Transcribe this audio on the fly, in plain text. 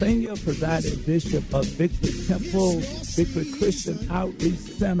Senior Presiding Bishop of Victory Temple, Victory Christian Outreach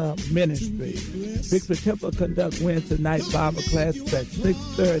Center Ministry. Victory Temple conduct Wednesday night Bible classes at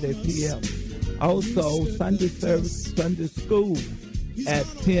 6:30 p.m. Also, Sunday service, Sunday school at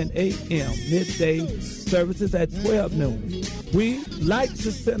 10 a.m. Midday services at 12 noon. We like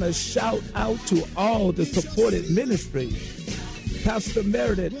to send a shout out to all the supported ministries. Pastor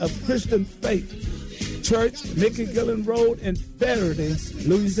Meredith of Christian Faith Church, Mickey Gillen Road in Faraday,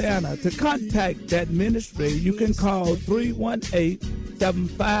 Louisiana. To contact that ministry, you can call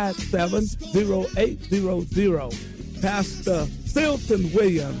 318-757-0800. Pastor Silton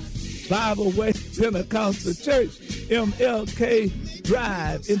Williams, Bible Way Pentecostal Church, MLK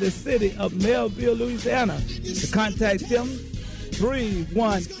Drive in the city of Melville, Louisiana. To contact them,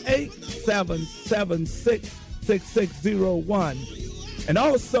 318-776-6601. And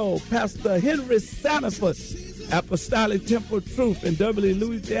also, Pastor Henry Sanford, Apostolic Temple Truth in Dublin,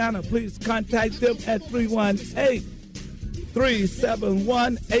 Louisiana. Please contact them at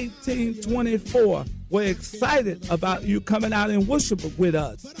 318-371-1824. We're excited about you coming out and worship with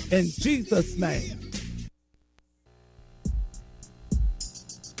us. In Jesus' name.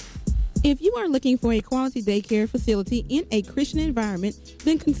 If you are looking for a quality daycare facility in a Christian environment,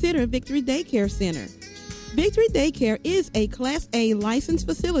 then consider Victory Daycare Center. Victory Daycare is a Class A licensed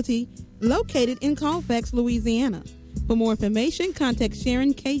facility located in Colfax, Louisiana. For more information, contact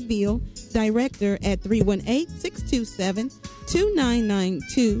Sharon K. Veal, Director at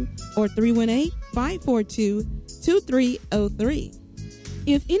 318-627-2992 or 318-542-2303.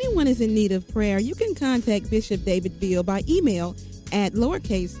 If anyone is in need of prayer, you can contact Bishop David Veal by email at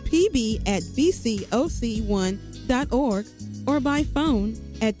pb@bcoc1.org or by phone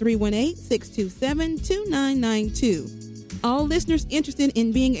at 318-627-2992. All listeners interested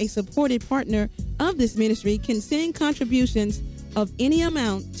in being a supported partner of this ministry can send contributions of any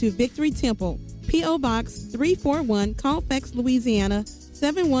amount to Victory Temple, P.O. Box 341, Colfax, Louisiana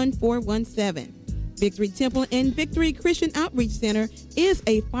 71417. Victory Temple and Victory Christian Outreach Center is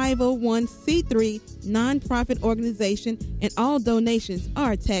a 501c3 nonprofit organization, and all donations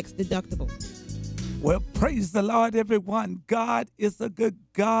are tax deductible. Well, praise the Lord, everyone. God is a good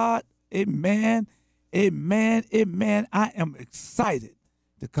God. Amen. Amen. Amen. I am excited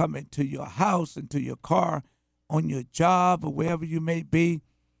to come into your house, into your car, on your job, or wherever you may be.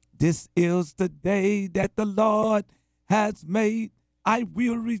 This is the day that the Lord has made. I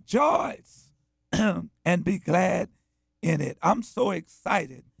will rejoice and be glad in it. I'm so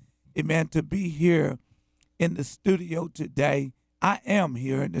excited, amen, to be here in the studio today. I am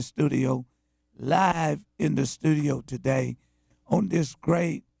here in the studio, live in the studio today on this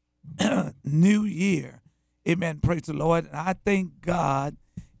great new year. Amen. Praise the Lord. And I thank God,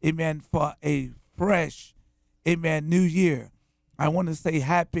 amen, for a fresh, amen, new year. I want to say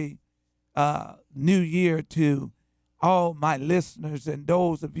happy new year to all my listeners and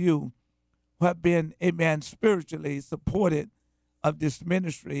those of you who have been, amen, spiritually supported of this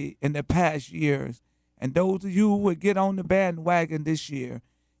ministry in the past years. And those of you who will get on the bandwagon this year,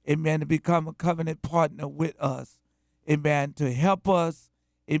 amen, to become a covenant partner with us, amen, to help us,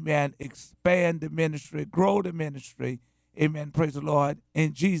 amen, expand the ministry, grow the ministry, amen, praise the Lord,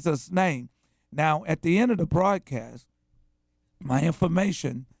 in Jesus' name. Now, at the end of the broadcast, my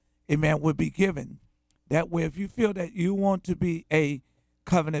information, amen, will be given. That way, if you feel that you want to be a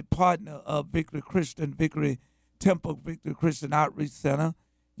covenant partner of Victory Christian, Victory Temple, Victory Christian Outreach Center,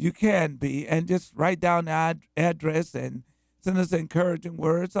 you can be, and just write down the address and send us encouraging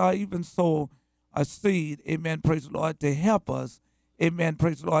words, or even sow a seed, amen, praise the Lord, to help us, amen,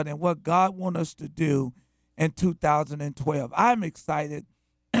 praise the Lord, and what God wants us to do in 2012. I'm excited,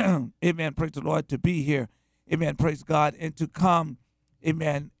 amen, praise the Lord, to be here, amen, praise God, and to come,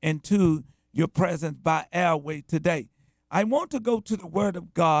 amen, into your presence by airway today. I want to go to the Word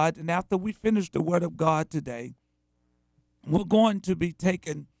of God, and after we finish the Word of God today, we're going to be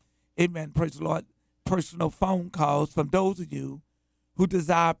taking, amen, praise the Lord, personal phone calls from those of you who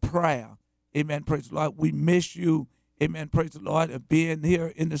desire prayer. Amen, praise the Lord. We miss you, amen, praise the Lord, of being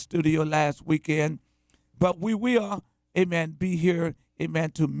here in the studio last weekend. But we will, amen, be here,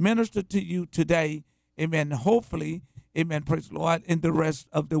 amen, to minister to you today, amen, hopefully, amen, praise the Lord, in the rest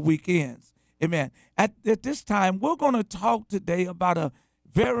of the weekends. Amen. At this time, we're going to talk today about a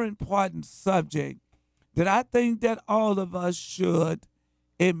very important subject that I think that all of us should,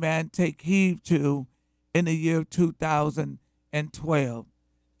 amen, take heed to in the year 2012.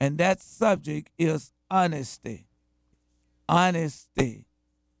 And that subject is honesty. Honesty.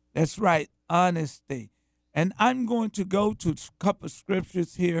 That's right, honesty. And I'm going to go to a couple of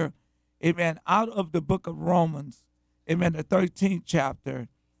scriptures here, amen, out of the book of Romans, amen, the 13th chapter.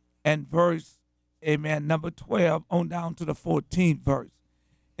 and verse, amen, number 12 on down to the 14th verse.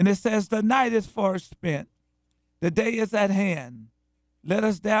 And it says, the night is far spent, the day is at hand. Let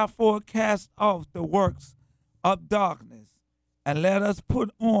us therefore cast off the works of darkness, and let us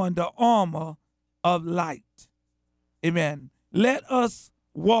put on the armor of light. Amen. Let us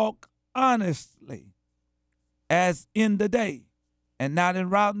walk honestly as in the day, and not in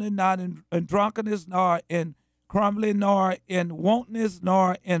rioting, not in drunkenness, nor in grumbling, nor in wantonness,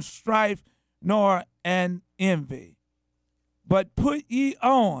 nor in strife, nor in envy. But put ye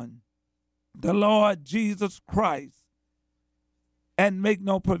on the Lord Jesus Christ, and make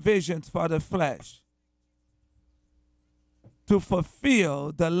no provisions for the flesh to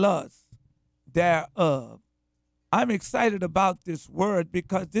fulfill the lust thereof. I'm excited about this word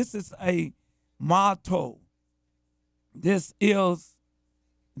because this is a motto. This is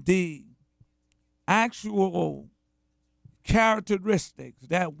the actual characteristics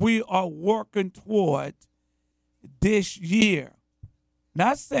that we are working toward this year.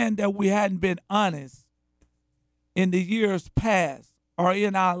 Not saying that we hadn't been honest in the years past or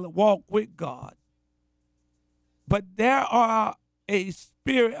in our walk with God, but there is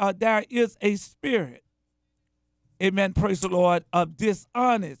a spirit, amen, praise the Lord, of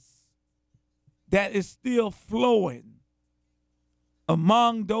dishonest that is still flowing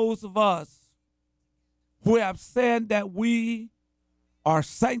among those of us who have said that we are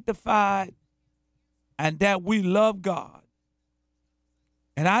sanctified and that we love God.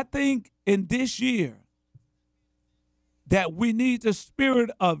 And I think in this year that we need the spirit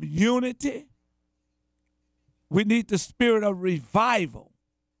of unity. We need the spirit of revival.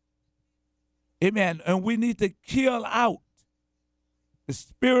 Amen. And we need to kill out the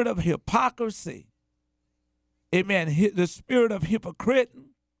spirit of hypocrisy. Amen. The spirit of hypocrite.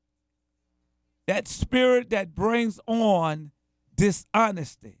 That spirit that brings on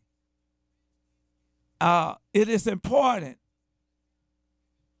dishonesty. It is important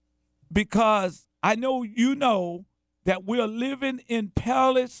because I know you know that we're living in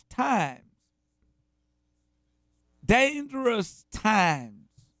perilous times, dangerous times,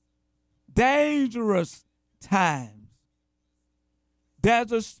 dangerous times.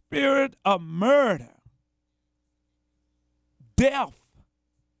 There's a spirit of murder, death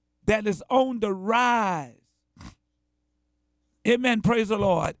that is on the rise. Amen, praise the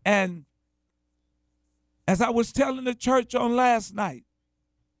Lord. And as I was telling the church on last night,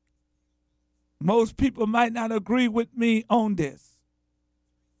 most people might not agree with me on this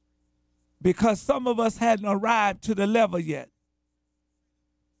because some of us hadn't arrived to the level yet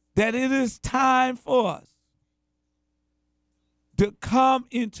that it is time for us to come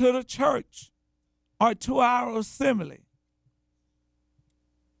into the church or to our assembly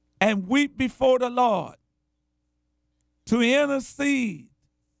and weep before the Lord to intercede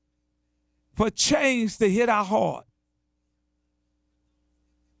for change to hit our heart.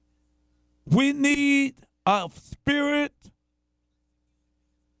 We need a spirit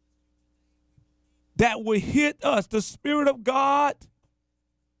that will hit us, the Spirit of God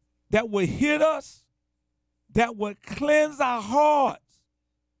that will hit us, that will cleanse our hearts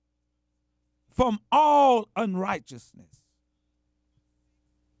from all unrighteousness.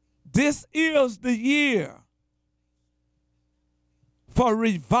 This is the year for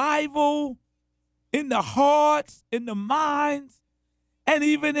revival in the hearts, in the minds, and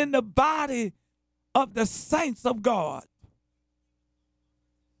even in the body of the saints of God.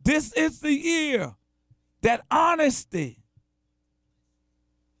 This is the year that honesty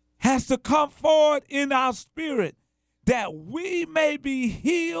has to come forward in our spirit, that we may be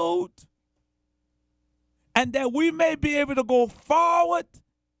healed and that we may be able to go forward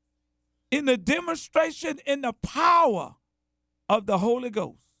in the demonstration in the power of the Holy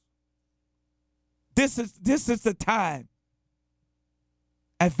Ghost. This is the time.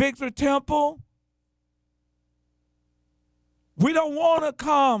 At Victory Temple, we don't want to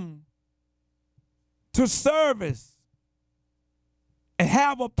come to service and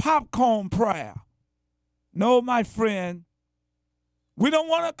have a popcorn prayer. No, my friend. We don't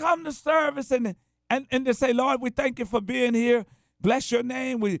want to come to service and to say, Lord, we thank you for being here. Bless your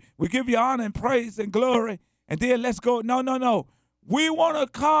name. We give you honor and praise and glory. And then let's go. No. We want to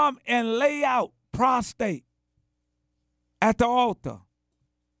come and lay out prostrate at the altar.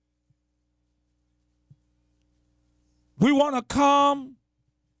 We want to come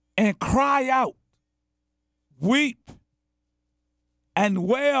and cry out, weep, and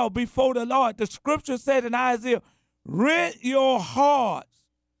wail before the Lord. The scripture said in Isaiah, rent your hearts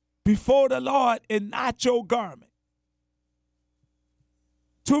before the Lord and not your garment.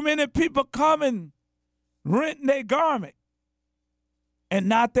 Too many people come and renting their garment and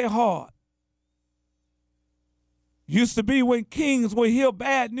not their heart. Used to be when kings would hear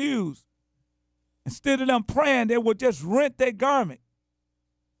bad news, instead of them praying, they would just rent their garment.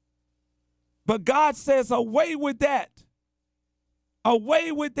 But God says, away with that.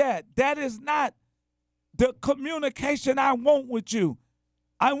 Away with that. That is not the communication I want with you.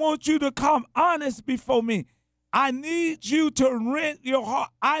 I want you to come honest before me. I need you to rent your heart.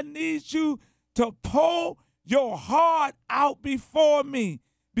 I need you to pour your heart out before me,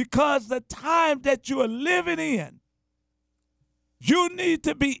 because the time that you are living in, you need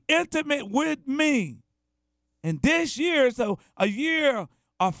to be intimate with me. And this year is a year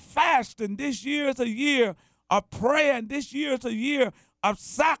of fasting. This year is a year of prayer. This year is a year of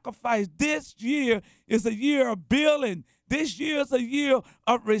sacrifice. This year is a year of building. This year is a year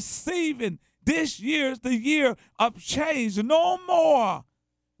of receiving. This year is the year of change. No more,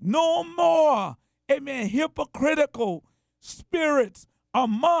 amen, hypocritical spirits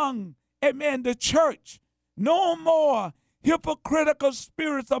among, amen, the church. No more hypocritical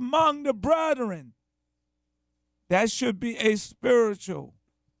spirits among the brethren. That should be a spiritual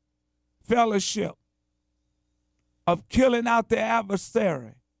fellowship of killing out the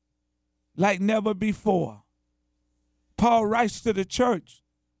adversary like never before. Paul writes to the church,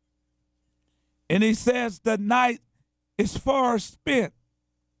 and he says, the night is far spent.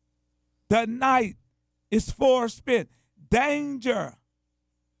 The night is far spent. Danger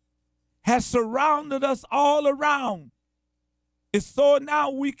has surrounded us all around. It's so now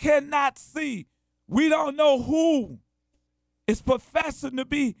we cannot see. We don't know who is professing to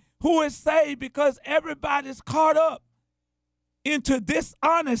be, who is saved, because everybody's caught up into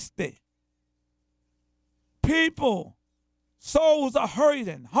dishonesty. People, souls are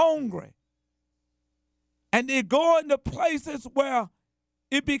hurting, hungry. And they're going to places where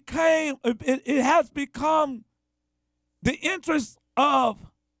it has become the interest of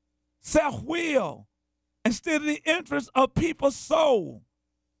self-will instead of the interest of people's soul.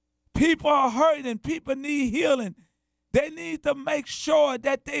 People are hurting. People need healing. They need to make sure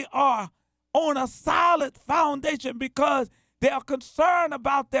that they are on a solid foundation because they are concerned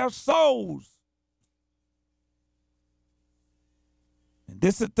about their souls. And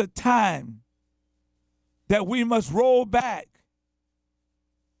this is the time that we must roll back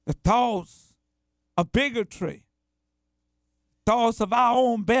the thoughts of bigotry, thoughts of our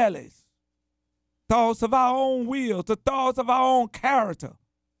own bellies, thoughts of our own wills, the thoughts of our own character,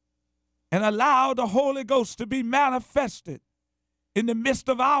 and allow the Holy Ghost to be manifested in the midst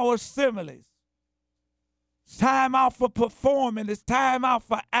of our assemblies. It's time out for performing. It's time out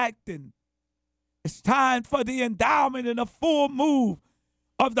for acting. It's time for the endowment and the full move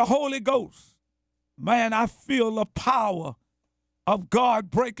of the Holy Ghost. Man, I feel the power of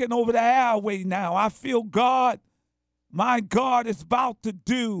God breaking over the airway now. I feel God, my God, is about to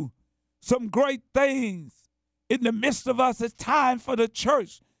do some great things in the midst of us. It's time for the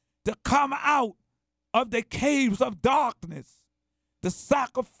church to come out of the caves of darkness, the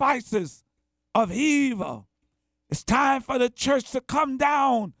sacrifices of evil. It's time for the church to come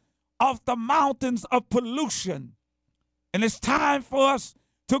down off the mountains of pollution. And it's time for us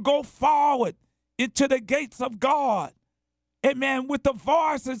to go forward into the gates of God, amen, with the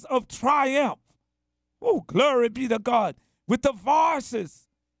voices of triumph. Oh, glory be to God. With the voices,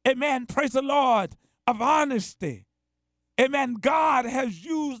 amen, praise the Lord, of honesty. Amen. God has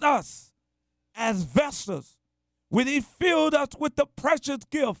used us as vessels when he filled us with the precious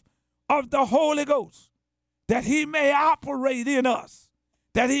gift of the Holy Ghost, that he may operate in us,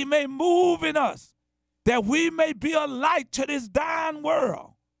 that he may move in us, that we may be a light to this dying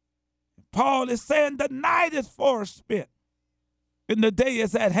world. Paul is saying the night is far spent and the day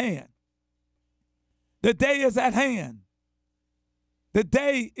is at hand. The day is at hand. The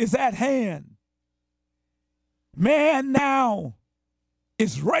day is at hand. Man now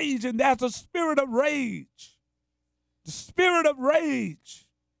is raging. There's a spirit of rage. The spirit of rage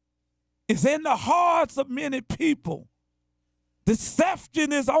is in the hearts of many people.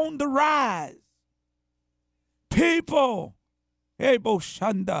 Deception is on the rise. People,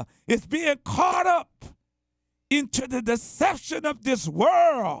 Boshanda, is being caught up into the deception of this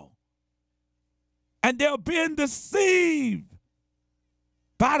world. And they're being deceived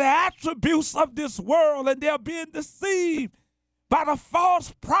by the attributes of this world, and they're being deceived by the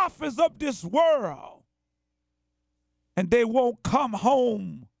false prophets of this world. And they won't come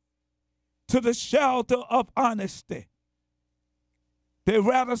home to the shelter of honesty. They'd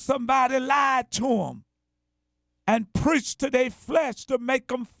rather somebody lie to them and preach to their flesh to make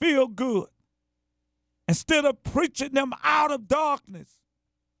them feel good, instead of preaching them out of darkness.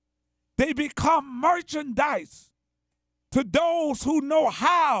 They become merchandise to those who know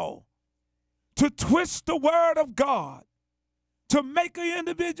how to twist the word of God to make an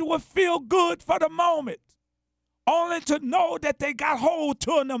individual feel good for the moment, only to know that they got hold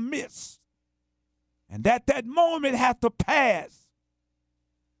to in the midst and that moment has to pass.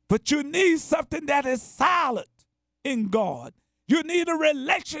 But you need something that is solid in God. You need a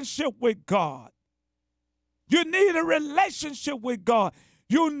relationship with God. You need a relationship with God.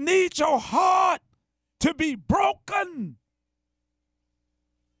 You need your heart to be broken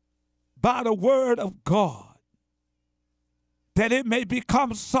by the word of God, that it may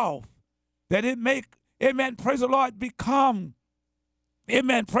become soft, that it may, amen, praise the Lord, become,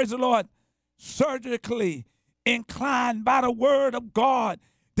 amen, praise the Lord, surgically inclined by the word of God,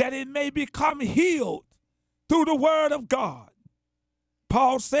 that it may become healed through the word of God.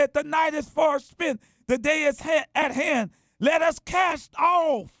 Paul said, the night is far spent, the day is at hand. Let us cast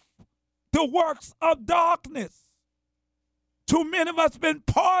off the works of darkness. Too many of us been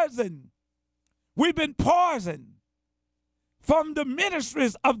poisoned. We've been poisoned from the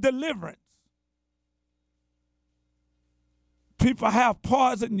ministries of deliverance. People have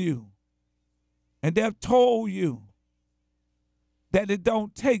poisoned you, and they've told you that it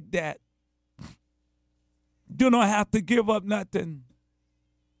don't take that. You don't have to give up nothing.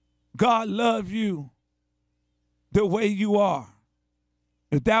 God loves you the way you are.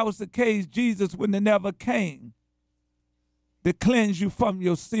 If that was the case, Jesus would have never came to cleanse you from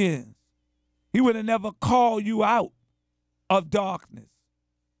your sins. He would have never called you out of darkness.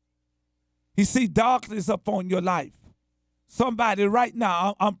 He see darkness upon your life. Somebody right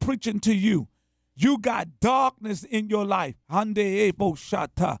now, I'm preaching to you. You got darkness in your life. And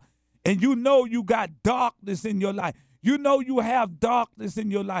you know you got darkness in your life. You know you have darkness in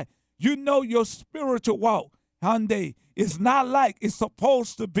your life. You know your spiritual walk, Hyundai, is not like it's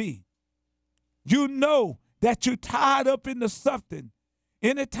supposed to be. You know that you're tied up into something.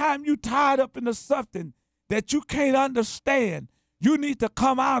 Anytime you're tied up into something that you can't understand, you need to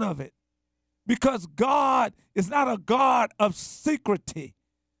come out of it. Because God is not a God of secrecy.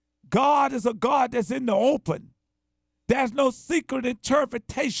 God is a God that's in the open. There's no secret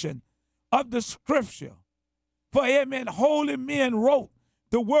interpretation of the scripture. For amen, holy men wrote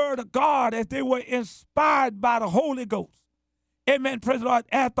the word of God as they were inspired by the Holy Ghost. Amen, praise the Lord,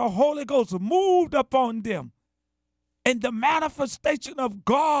 as the Holy Ghost moved upon them and the manifestation of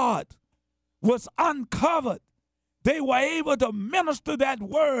God was uncovered, they were able to minister that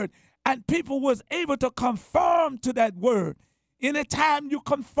word and people was able to conform to that word. Anytime you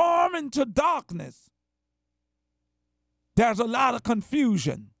conform into darkness, there's a lot of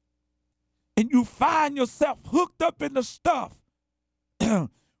confusion. And you find yourself hooked up in the stuff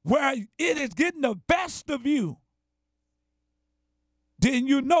where it is getting the best of you. Then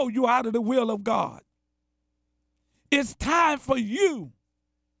you know you're out of the will of God. It's time for you,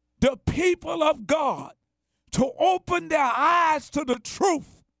 the people of God, to open their eyes to the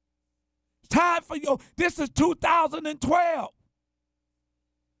truth. It's time for you. This is 2012.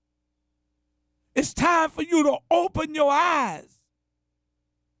 It's time for you to open your eyes.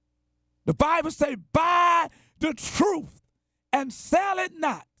 The Bible says, buy the truth and sell it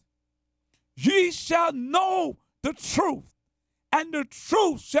not. Ye shall know the truth, and the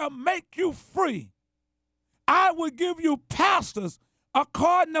truth shall make you free. I will give you pastors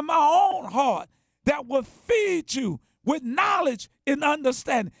according to my own heart that will feed you with knowledge and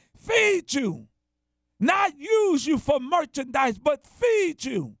understanding. Feed you. Not use you for merchandise, but feed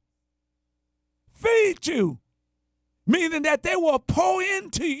you. Feed you. Meaning that they will pour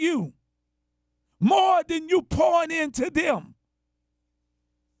into you more than you pouring into them.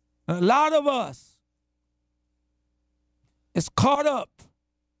 A lot of us is caught up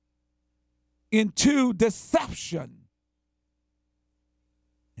into deception.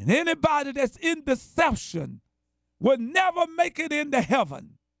 And anybody that's in deception will never make it into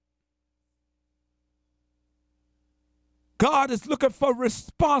heaven. God is looking for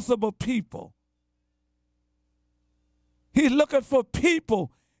responsible people. He's looking for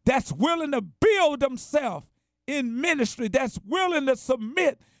people that's willing to build themselves in ministry, that's willing to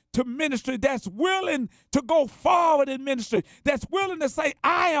submit to ministry, that's willing to go forward in ministry, that's willing to say,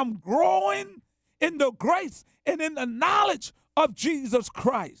 I am growing in the grace and in the knowledge of Jesus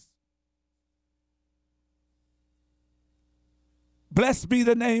Christ. Blessed be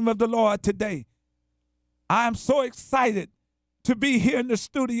the name of the Lord today. I am so excited to be here in the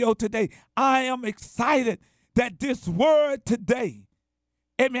studio today. I am excited that this word today,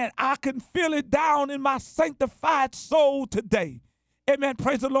 amen, I can feel it down in my sanctified soul today. Amen,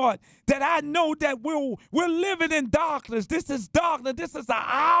 praise the Lord, that I know that we're living in darkness. This is darkness. This is an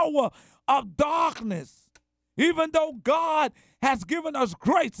hour of darkness. Even though God has given us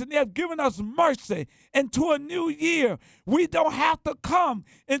grace and He has given us mercy into a new year, we don't have to come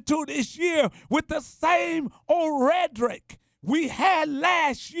into this year with the same old rhetoric we had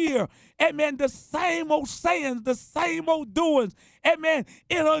last year. Amen. The same old sayings, the same old doings. Amen.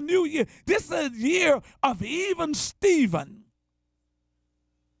 In a new year. This is a year of even Stephen.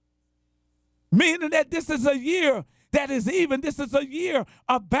 Meaning that this is a year that is even. This is a year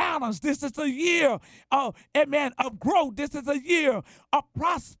of balance. This is a year of, amen, of growth. This is a year of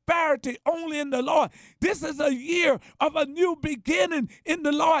prosperity only in the Lord. This is a year of a new beginning in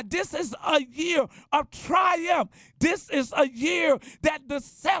the Lord. This is a year of triumph. This is a year that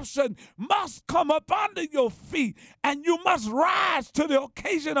deception must come up under your feet, and you must rise to the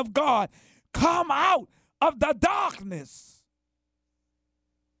occasion of God. Come out of the darkness.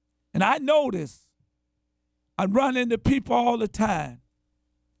 And I notice I run into people all the time.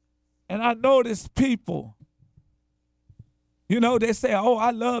 And I notice people, you know, they say, oh,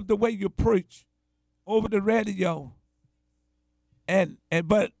 I love the way you preach over the radio.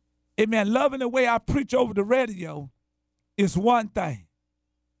 But amen, loving the way I preach over the radio is one thing.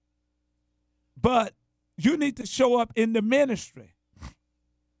 But you need to show up in the ministry.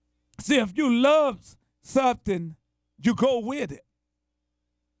 See, if you love something, you go with it.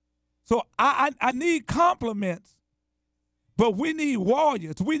 So I need compliments, but we need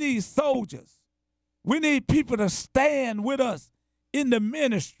warriors. We need soldiers. We need people to stand with us in the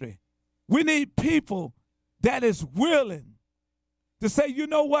ministry. We need people that is willing to say, you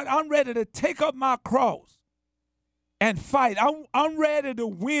know what, I'm ready to take up my cross and fight. I'm ready to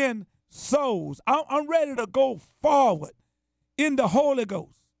win souls. I'm ready to go forward in the Holy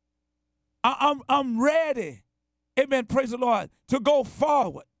Ghost. I'm ready, amen, praise the Lord, to go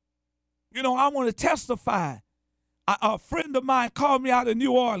forward. You know, I want to testify. A friend of mine called me out of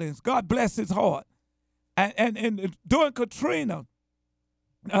New Orleans. God bless his heart. And during Katrina,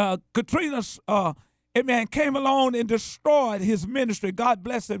 amen, came along and destroyed his ministry. God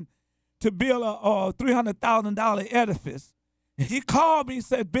bless him to build a $300,000 edifice. And he called me and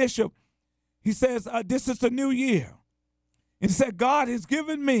said, Bishop, he says, this is the new year. And he said, God has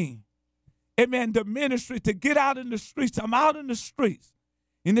given me, amen, the ministry to get out in the streets. I'm out in the streets.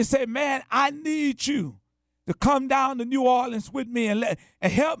 And they said, man, I need you to come down to New Orleans with me and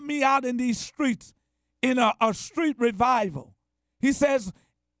help me out in these streets in a street revival. He says,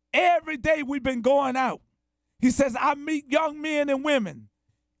 every day we've been going out. He says, I meet young men and women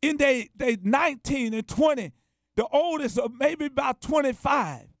in they 19 and 20, the oldest of maybe about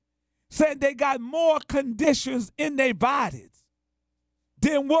 25, said they got more conditions in their bodies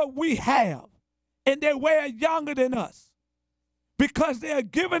than what we have. And they were younger than us, because they are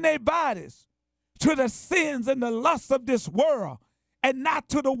giving their bodies to the sins and the lusts of this world and not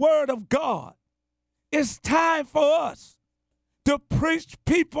to the word of God. It's time for us to preach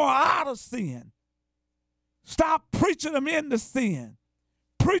people out of sin. Stop preaching them into sin.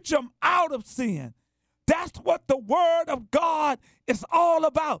 Preach them out of sin. That's what the word of God is all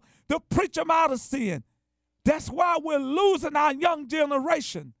about, to preach them out of sin. That's why we're losing our young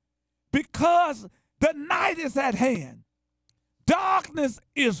generation, because the night is at hand. Darkness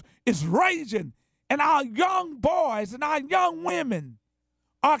is raging, and our young boys and our young women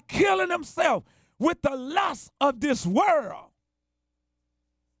are killing themselves with the lust of this world.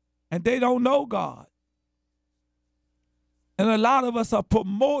 And they don't know God. And a lot of us are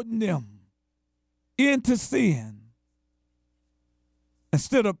promoting them into sin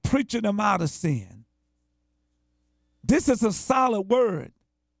instead of preaching them out of sin. This is a solid word.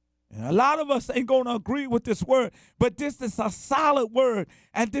 And a lot of us ain't going to agree with this word, but this is a solid word,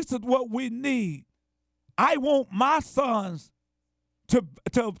 and this is what we need. I want my sons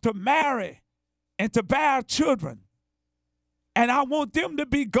to marry and to bear children, and I want them to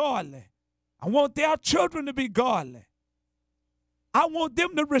be godly. I want their children to be godly. I want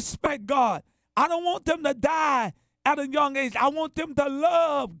them to respect God. I don't want them to die at a young age. I want them to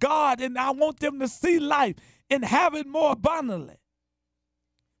love God, and I want them to see life and have it more abundantly.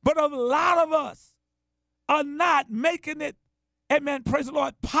 But a lot of us are not making it, amen, praise the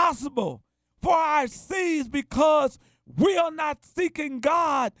Lord, possible for our seeds, because we are not seeking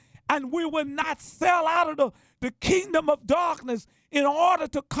God, and we will not sell out of the kingdom of darkness in order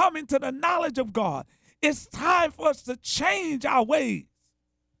to come into the knowledge of God. It's time for us to change our ways.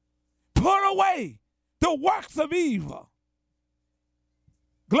 Put away the works of evil.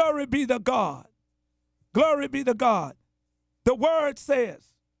 Glory be to God. Glory be to God. The word says,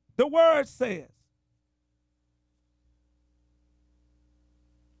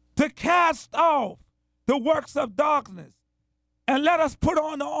 to cast off the works of darkness and let us put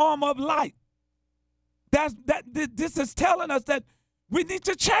on the armor of light. This is telling us that we need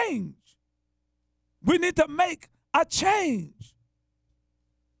to change. We need to make a change.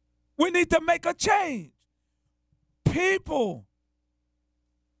 We need to make a change. Most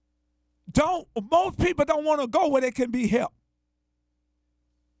people don't want to go where they can be helped.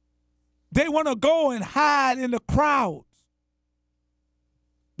 They want to go and hide in the crowds.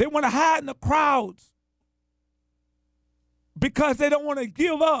 They want to hide in the crowds because they don't want to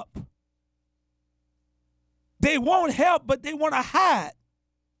give up. They want help, but they want to hide.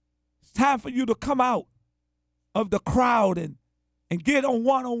 It's time for you to come out of the crowd and get on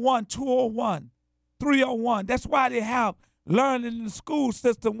 101, 201, 301. That's why they have learning in the school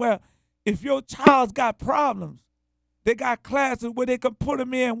system where if your child's got problems, they got classes where they can put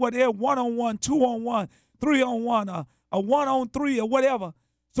them in where they're 1-on-1, 2-on-1, 3-on-1, a 1-on-3 or whatever,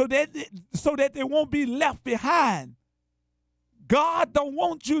 so that they won't be left behind. God don't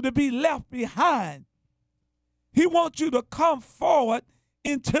want you to be left behind. He wants you to come forward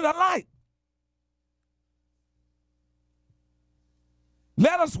into the light.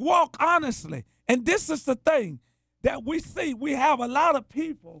 Let us walk honestly. And this is the thing that we see. We have a lot of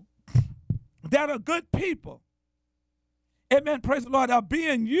people that are good people. Amen, praise the Lord, are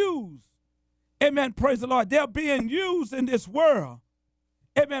being used. Amen, praise the Lord. They're being used in this world.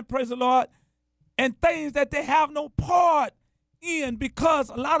 Amen, praise the Lord. And things that they have no part in, because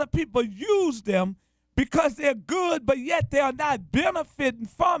a lot of people use them because they're good, but yet they are not benefiting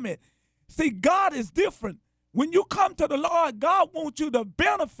from it. See, God is different. When you come to the Lord, God wants you to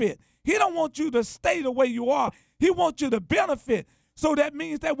benefit. He don't want you to stay the way you are. He wants you to benefit. So that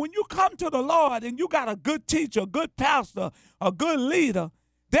means that when you come to the Lord and you got a good teacher, a good pastor, a good leader,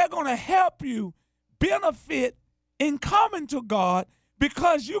 they're going to help you benefit in coming to God,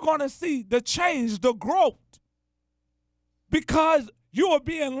 because you're going to see the change, the growth, because you are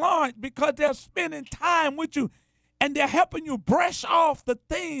being learned, because they're spending time with you and they're helping you brush off the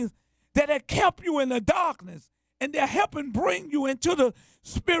things that have kept you in the darkness, and they're helping bring you into the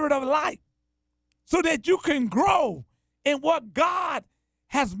spirit of light so that you can grow in what God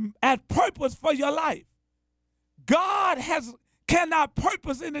has purpose for your life. God cannot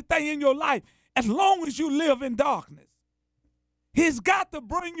purpose anything in your life as long as you live in darkness. He's got to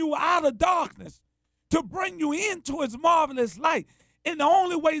bring you out of darkness to bring you into his marvelous light. And the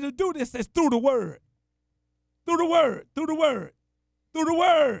only way to do this is through the word. Through the word, through the word, through the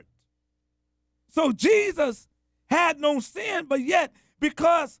word. So Jesus had no sin, but yet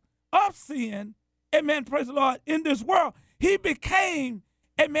because of sin, amen, praise the Lord, in this world, he became,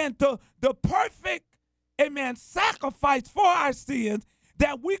 amen, the perfect, amen, sacrifice for our sins,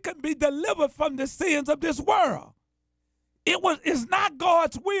 that we can be delivered from the sins of this world. It's not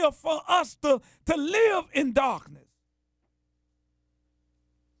God's will for us to live in darkness.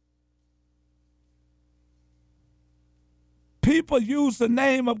 People use the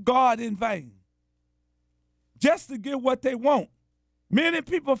name of God in vain just to get what they want. Many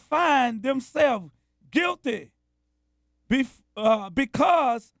people find themselves guilty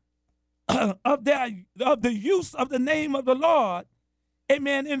because of the use of the name of the Lord,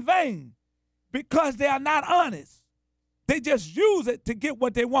 amen, in vain, because they are not honest. They just use it to get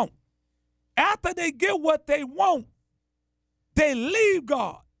what they want. After they get what they want, they leave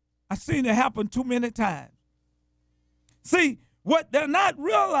God. I've seen it happen too many times. See, what they're not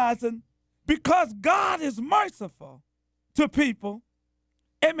realizing, because God is merciful to people,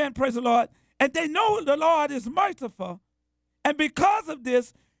 amen, praise the Lord, and they know the Lord is merciful, and because of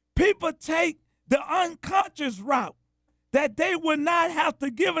this, people take the unconscious route, that they will not have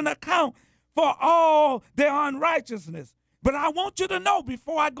to give an account for all their unrighteousness. But I want you to know,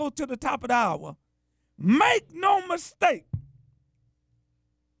 before I go to the top of the hour, make no mistake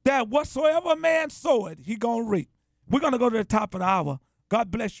that whatsoever man soweth, he gonna reap. We're gonna go to the top of the hour. God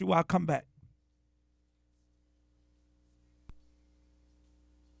bless you. I'll come back.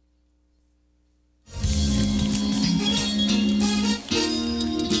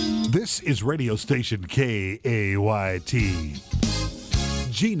 This is radio station KAYT.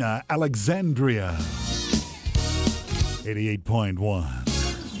 Gina, Alexandria. 88.1.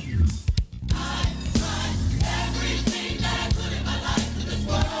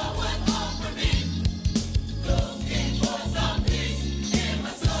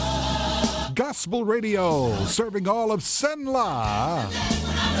 Gospel Radio, serving all of Senla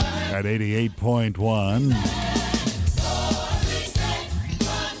at 88.1.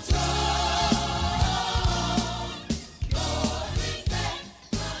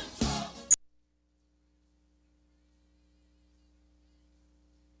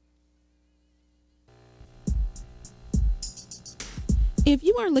 If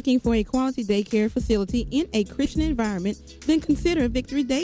you are looking for a quality daycare facility in a Christian environment, then consider Victory Day